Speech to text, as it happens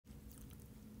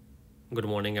Good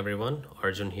morning everyone,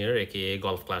 Arjun here aka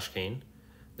Golf Clash Kane.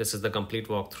 This is the complete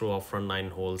walkthrough of front 9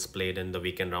 holes played in the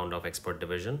weekend round of Expert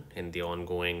Division in the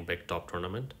ongoing Big Top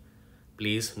tournament.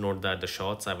 Please note that the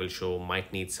shots I will show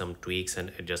might need some tweaks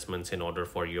and adjustments in order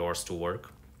for yours to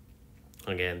work.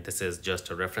 Again, this is just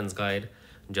a reference guide.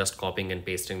 Just copying and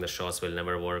pasting the shots will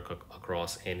never work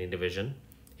across any division.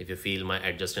 If you feel my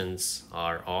adjustments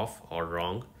are off or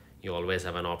wrong, you always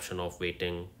have an option of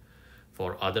waiting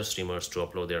for other streamers to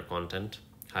upload their content.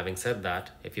 Having said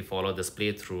that, if you follow this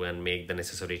playthrough and make the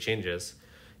necessary changes,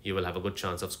 you will have a good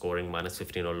chance of scoring minus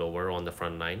 15 or lower on the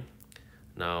front 9.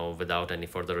 Now, without any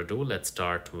further ado, let's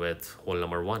start with hole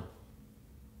number 1.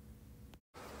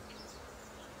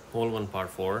 Hole 1, par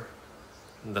 4.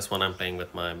 This one I'm playing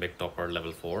with my Big Topper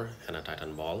level 4 and a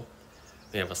Titan ball.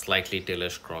 We have a slightly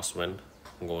tailish crosswind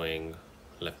going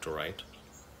left to right.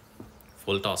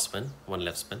 Full toss spin, one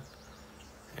left spin.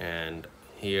 And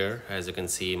here, as you can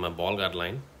see, my ball guard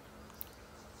line,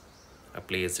 I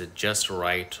placed it just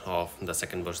right off the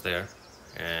second bush there,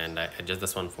 and I adjust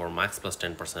this one for max plus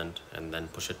 10% and then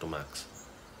push it to max.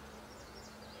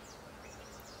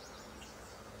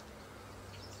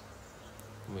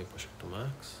 We push it to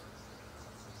max.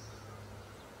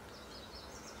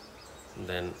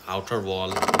 Then outer wall,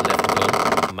 left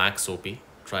curve, max OP,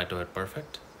 try to hit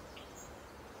perfect.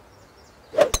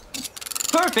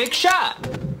 Perfect shot!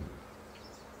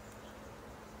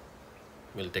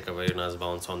 We'll take a very nice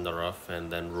bounce on the rough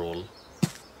and then roll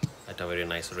at a very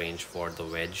nice range for the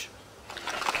wedge.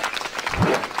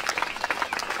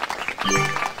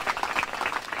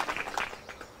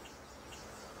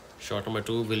 Shot number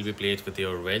 2 will be played with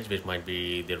your wedge, which might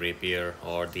be the rapier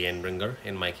or the endbringer.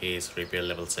 In my case, rapier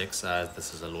level 6, as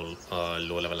this is a low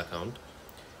level account.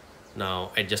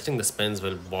 Now, adjusting the spins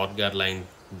will ball guard line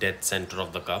dead center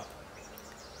of the cup.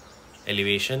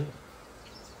 Elevation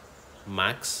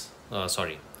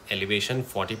elevation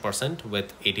 40%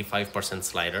 with 85%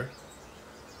 slider,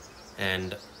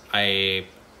 and I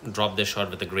drop this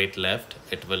shot with a great left.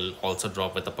 It will also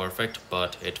drop with a perfect,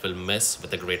 but it will miss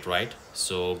with a great right.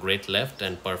 So great left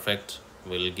and perfect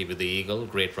will give you the eagle,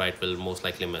 great right will most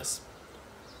likely miss.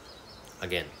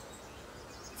 Again,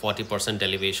 40%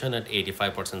 elevation at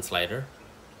 85% slider.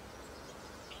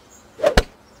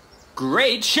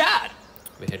 Great shot!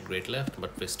 We hit great left,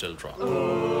 but we still drop. Do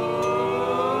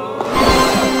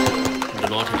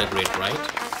not hit a great right.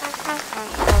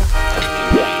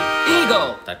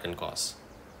 Eagle! That can cause.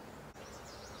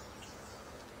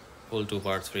 Hole 2,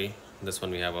 par 3. This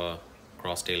one we have a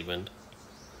cross tailwind.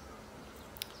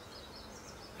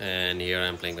 And here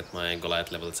I'm playing with my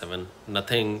Goliath level 7.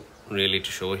 Nothing really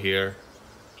to show here.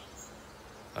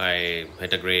 I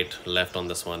hit a great left on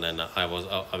this one and I was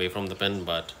away from the pin,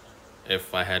 but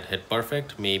if I had hit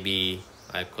perfect, maybe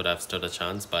I could have stood a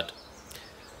chance. But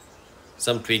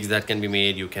some tweaks that can be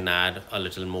made, you can add a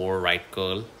little more right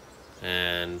curl,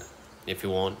 and if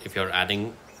you're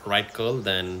adding right curl,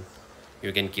 then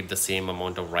you can keep the same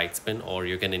amount of right spin, or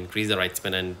you can increase the right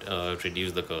spin and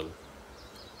reduce the curl.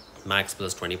 Max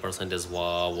plus 20% is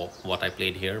what I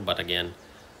played here, but again,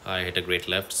 I hit a great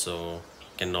left, so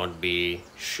cannot be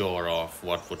sure of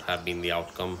what would have been the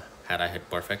outcome had I hit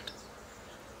perfect.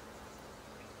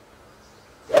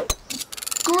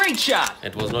 Great shot!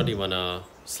 It was not even a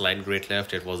slight great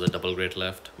left, it was a double great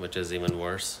left, which is even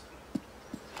worse.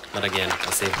 But again,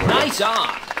 a safe birdie. Nice on!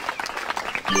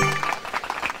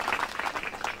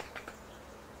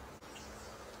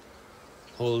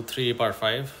 Hole 3, par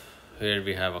 5. Here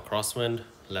we have a crosswind,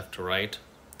 left to right.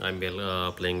 I'm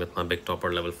playing with my Big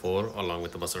Topper level 4 along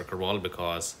with the Berserker ball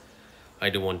because I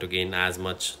do want to gain as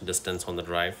much distance on the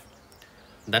drive.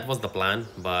 That was the plan,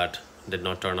 but did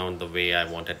not turn out the way I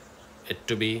wanted it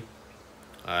to be.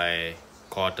 I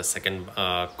caught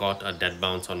a dead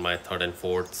bounce on my third and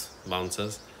fourth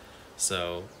bounces,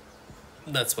 so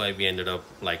that's why we ended up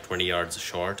like 20 yards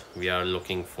short. We are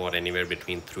looking for anywhere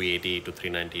between 380 to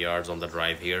 390 yards on the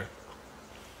drive here.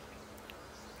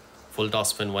 Full toss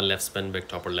spin, one left spin, Big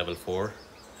Topper level 4,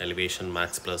 elevation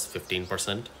max plus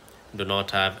 15%. Do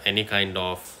not have any kind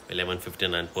of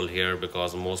 1159 pull here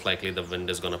because most likely the wind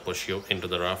is gonna push you into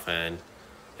the rough and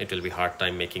it will be hard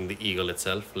time making the eagle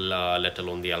itself, let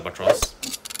alone the albatross.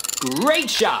 Great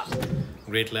shot!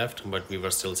 Great left, but we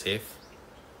were still safe.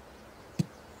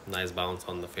 Nice bounce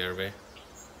on the fairway.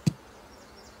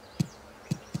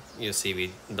 You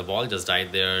see, the ball just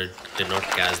died there, did not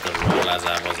catch the roll as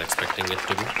I was expecting it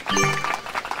to be.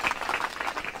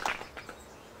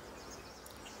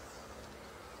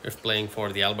 If playing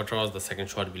for the albatross, the second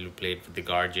shot will be played with the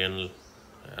guardian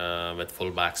with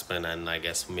full backspin and I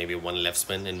guess maybe one left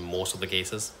spin in most of the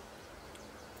cases.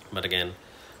 But again,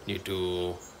 due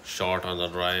to short on the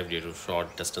drive, due to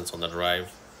short distance on the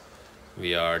drive.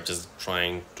 We are just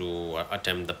trying to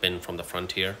attempt the pin from the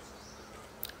front here.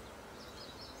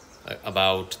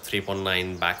 About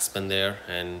 3.9 backspin there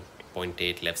and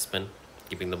 0.8 left spin,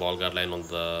 keeping the ball guard line on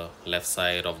the left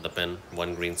side of the pin,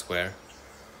 1 green square.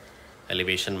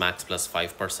 Elevation max plus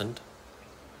 5%.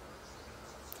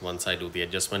 Once I do the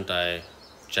adjustment, I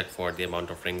check for the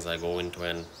amount of rings I go into,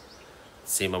 and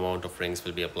same amount of rings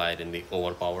will be applied in the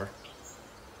overpower.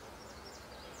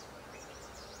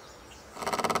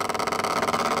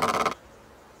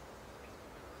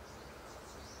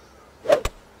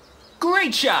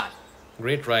 Great shot!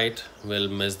 Great right, will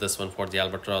miss this one for the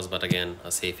albatross, but again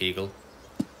a safe eagle.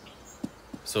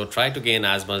 So try to gain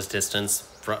as much distance,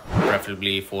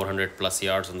 preferably 400 plus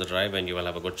yards on the drive, and you will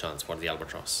have a good chance for the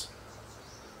albatross.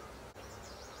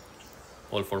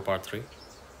 Hole 4 par 3.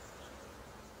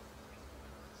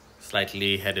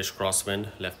 Slightly headish crosswind,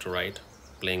 left to right,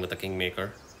 playing with the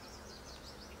kingmaker.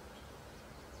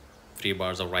 3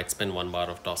 bars of right spin, 1 bar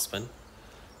of top spin.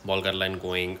 Ball guard line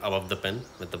going above the pin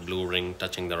with the blue ring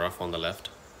touching the rough on the left.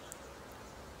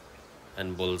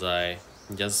 And bullseye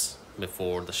just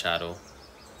before the shadow.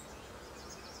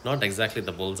 Not exactly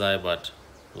the bullseye, but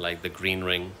like the green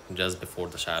ring just before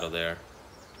the shadow there,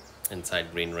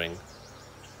 inside green ring.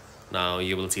 Now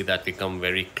you will see that we come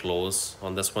very close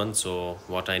on this one, so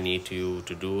what I need you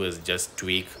to do is just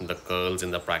tweak the curls in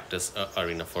the practice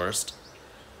arena first.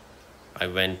 I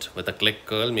went with a click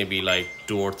curl, maybe like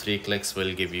 2 or 3 clicks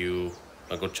will give you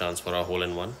a good chance for a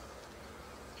hole-in-one.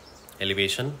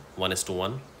 Elevation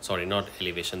 1:1. Sorry, not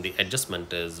elevation, the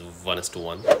adjustment is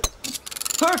 1:1.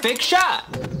 Perfect shot!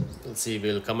 Let's see,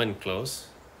 we'll come in close.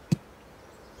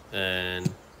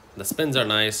 And the spins are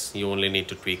nice, you only need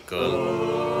to tweak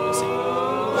curl. You see,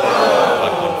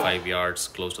 1.5 yards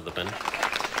close to the pin.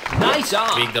 Nice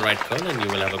on! Tweak the right curl and you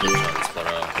will have a good chance for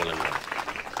a hole-in-one.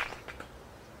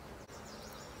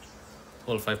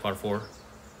 Hole 5 par 4.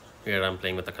 Here I'm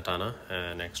playing with the katana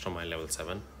and extra mile level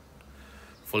 7.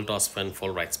 Full toss spin, full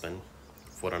right spin.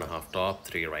 4.5 top,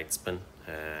 3 right spin,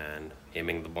 and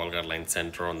aiming the ball guard line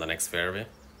center on the next fairway.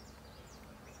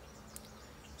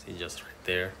 See, just right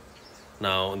there.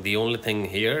 Now the only thing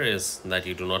here is that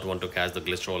you do not want to catch the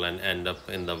glitch roll and end up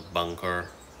in the bunker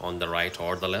on the right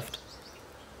or the left,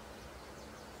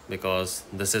 because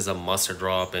this is a must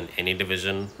drop in any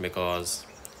division, because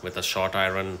with a short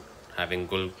iron having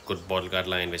good ball guard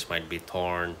line, which might be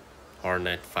thorn,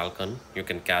 hornet, falcon, you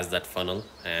can catch that funnel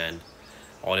and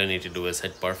all you need to do is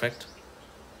hit perfect.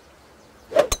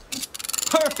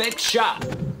 Perfect shot!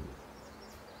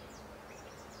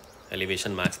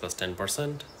 Elevation max plus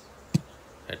 10%.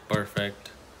 Hit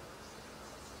perfect.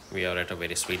 We are at a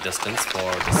very sweet distance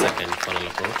for the second funnel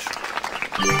approach.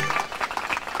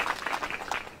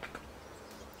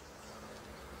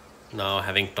 Now,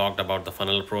 having talked about the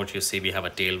funnel approach, you see we have a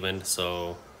tailwind,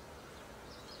 so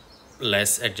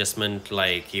less adjustment,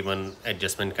 like even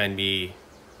adjustment can be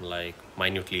like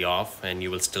minutely off and you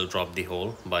will still drop the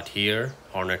hole. But here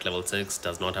Hornet level 6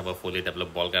 does not have a fully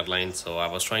developed ball guard line, so I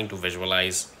was trying to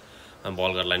visualize a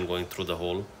ball guard line going through the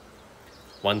hole.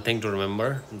 One thing to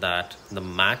remember, that the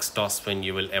max toss spin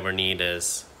you will ever need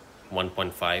is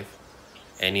 1.5.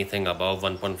 Anything above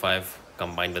 1.5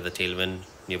 combined with the tailwind,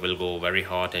 you will go very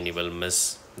hot and you will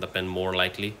miss the pin more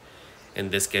likely. In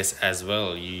this case as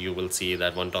well, you will see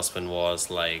that one toss spin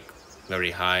was like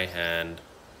very high and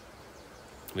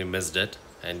we missed it,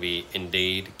 and we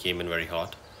indeed came in very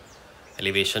hot.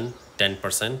 Elevation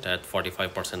 10% at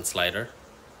 45% slider.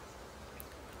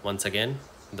 Once again,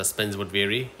 the spins would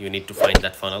vary. You need to find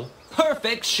that funnel.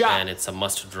 Perfect shot! And it's a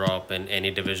must drop in any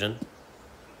division.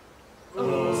 See,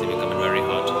 we come in very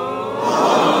hot.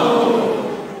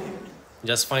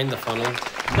 Just find the funnel.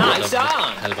 Nice with the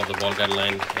on! help of the ball guard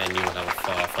line, and you will have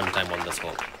a fun time on this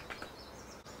hole.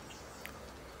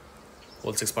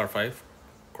 Hole 6 par 5.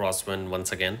 Crosswind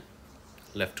once again,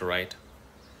 left to right.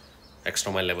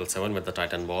 Extra mile level 7 with the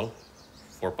Titan ball.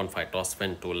 4.5 toss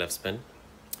spin, 2 left spin.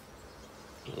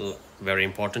 Very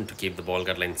important to keep the ball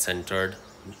guard line centered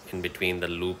in between the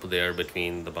loop there,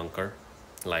 between the bunker,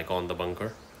 like on the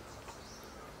bunker.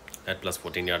 At plus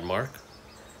 14 yard mark.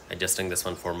 Adjusting this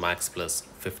one for max plus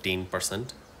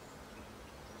 15%.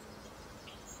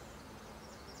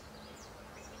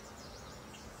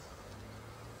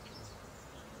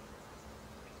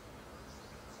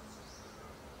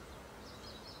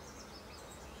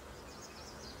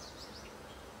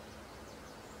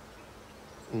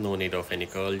 No need of any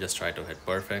curl, just try to hit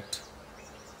perfect.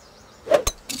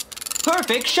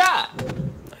 Perfect shot!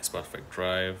 Nice perfect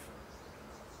drive.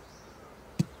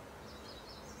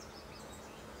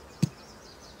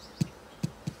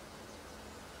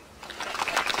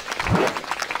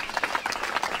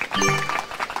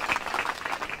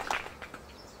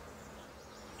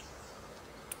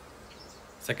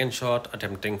 Second shot,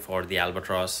 attempting for the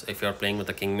albatross. If you're playing with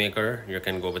a kingmaker, you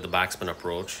can go with the backspin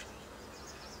approach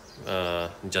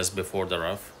just before the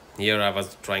rough. Here I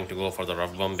was trying to go for the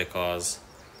rough bump because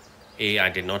A, I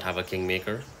did not have a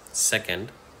kingmaker.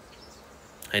 Second,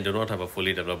 I do not have a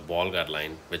fully developed ball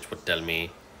guideline, which would tell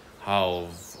me how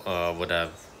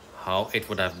it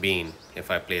would have been if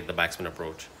I played the backspin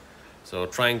approach. So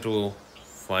trying to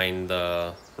find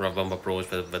the rough bump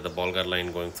approach with the ball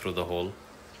guideline going through the hole,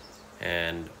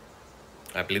 and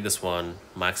I played this one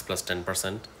max plus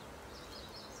 10%.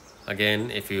 Again,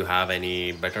 if you have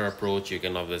any better approach, you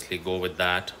can obviously go with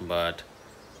that, but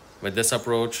with this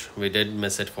approach we did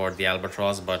miss it for the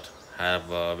albatross but have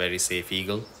a very safe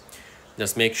eagle.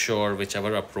 Just make sure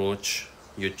whichever approach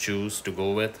you choose to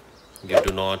go with, you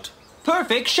do not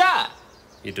Perfect shot.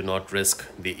 risk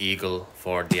the eagle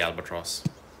for the albatross.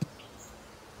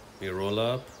 We roll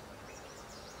up,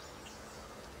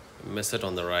 miss it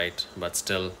on the right, but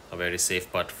still a very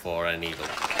safe putt for an eagle.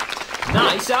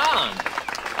 Nice on.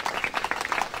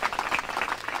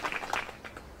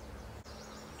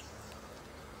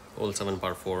 Hole 7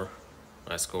 par 4,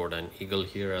 I scored an eagle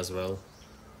here as well.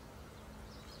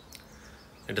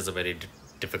 It is a very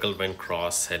difficult wind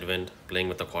cross, headwind, playing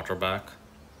with the quarterback.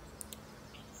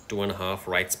 2.5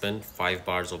 right spin, 5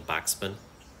 bars of backspin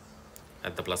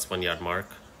at the plus 1 yard mark.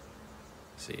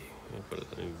 See, it will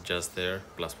just there,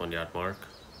 plus 1 yard mark.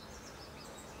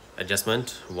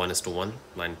 Adjustment 1:1,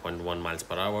 9.1 miles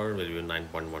per hour, will be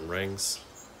 9.1 rings.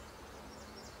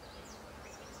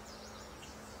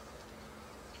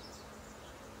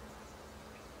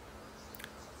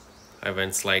 I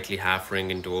went slightly half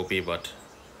ring into OP, but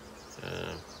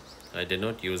I did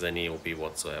not use any OP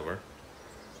whatsoever.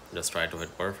 Just try to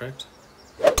hit perfect.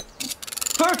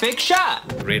 Perfect shot.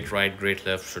 Great right, great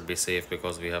left should be safe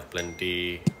because we have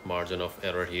plenty margin of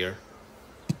error here.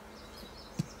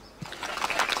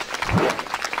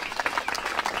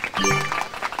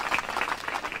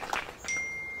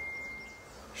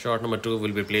 Shot number 2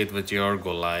 will be played with your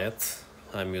Goliath.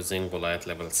 I'm using Goliath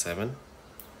level 7.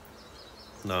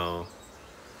 Now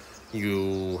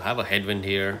you have a headwind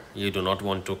here. You do not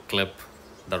want to clip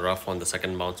the rough on the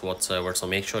second bounce whatsoever, so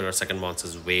make sure your second bounce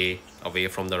is way away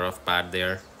from the rough pad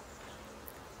there.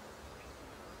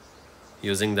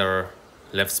 Using the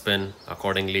left spin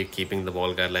accordingly, keeping the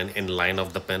ball guideline in line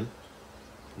of the pin.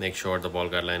 Make sure the ball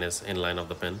guideline is in line of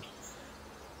the pin.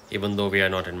 Even though we are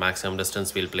not in maximum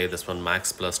distance, we'll play this one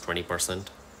max plus 20%.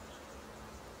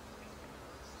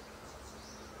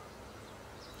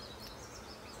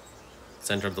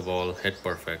 Center the ball, hit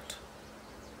perfect.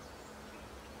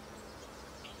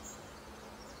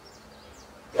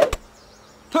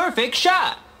 Perfect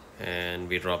shot. And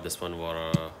we drop this one for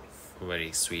a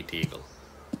very sweet eagle.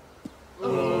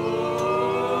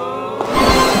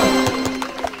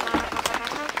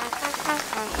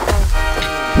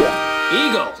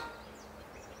 Eagle.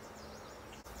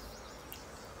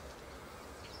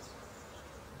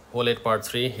 Hole 8 part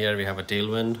 3, here we have a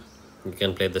tailwind. You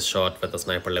can play this shot with a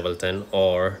sniper level 10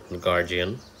 or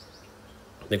Guardian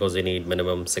because you need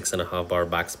minimum 6.5 bar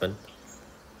backspin.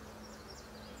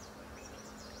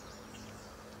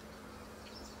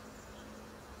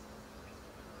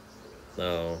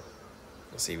 Now,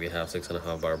 see, we have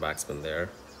 6.5 bar backspin there.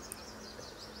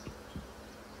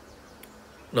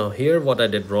 Now here what I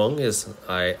did wrong is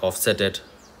I offset it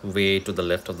way to the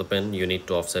left of the pin. You need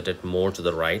to offset it more to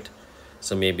the right.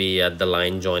 So maybe at the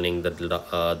line joining the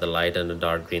light and the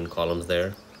dark green columns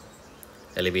there.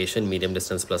 Elevation, medium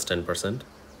distance plus 10%.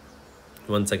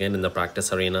 Once again, in the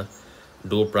practice arena,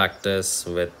 do practice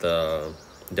with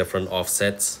different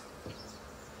offsets.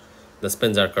 The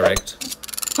spins are correct.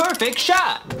 Perfect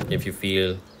shot. If you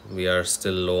feel we are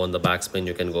still low on the backspin,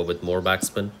 you can go with more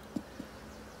backspin.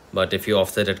 But if you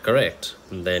offset it correct,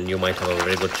 then you might have a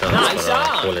very good chance Nice for a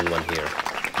on. hole-in-one here.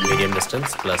 Medium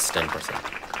distance plus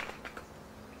 10%.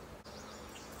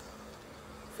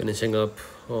 Finishing up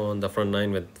on the front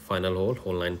nine with final hole,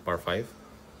 hole 9 par 5.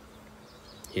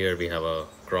 Here we have a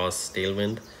cross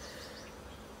tailwind.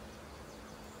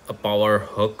 A power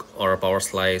hook or a power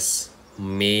slice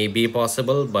may be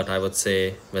possible, but I would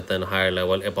say with a higher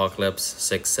level Apocalypse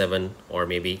 6, 7 or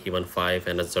maybe even 5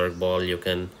 and a Zerg ball, you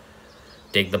can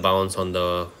take the bounce on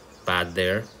the pad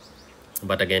there.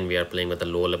 But again, we are playing with the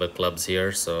low level clubs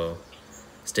here, so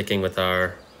sticking with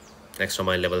our extra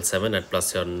mile level 7 at plus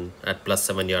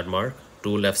 7 yard mark,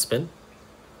 2 left spin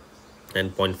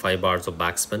and 0.5 bars of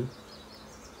backspin.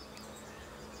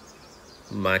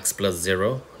 Max plus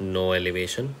 0, no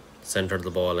elevation. Center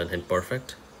the ball and hit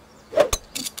perfect.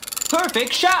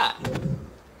 Perfect shot.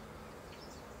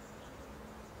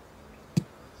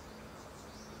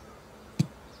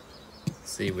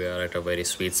 See See, we are at a very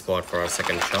sweet spot for our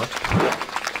second shot.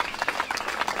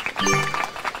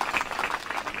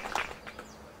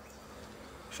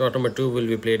 Shot number 2 will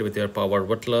be played with your powered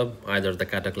wood club, either the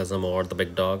Cataclysm or the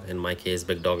Big Dog, in my case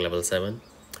Big Dog level 7.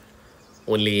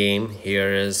 Only aim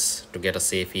here is to get a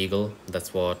safe eagle.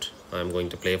 That's what I'm going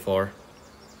to play for.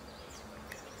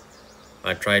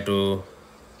 I try to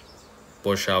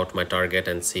push out my target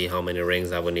and see how many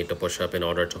rings I would need to push up in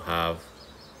order to have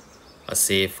a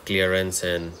safe clearance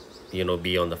and, you know,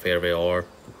 be on the fairway or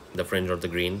the fringe of the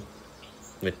green.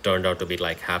 It turned out to be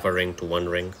like half a ring to 1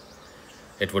 ring.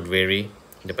 It would vary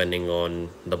depending on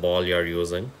the ball you're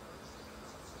using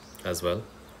as well.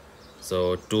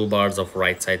 So 2 bars of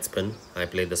right side spin. I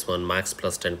play this one max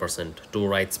plus 10%. 2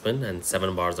 right spin and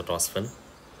 7 bars of toss spin.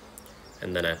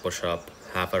 And then I push up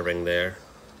half a ring there.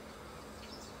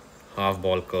 Half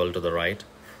ball curl to the right.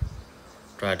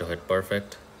 Try to hit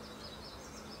perfect.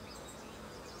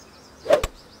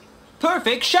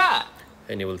 Perfect shot!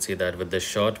 And you will see that with this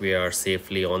shot we are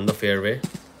safely on the fairway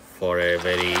for a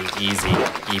very easy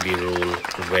EB rule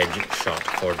wedge shot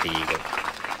for the eagle.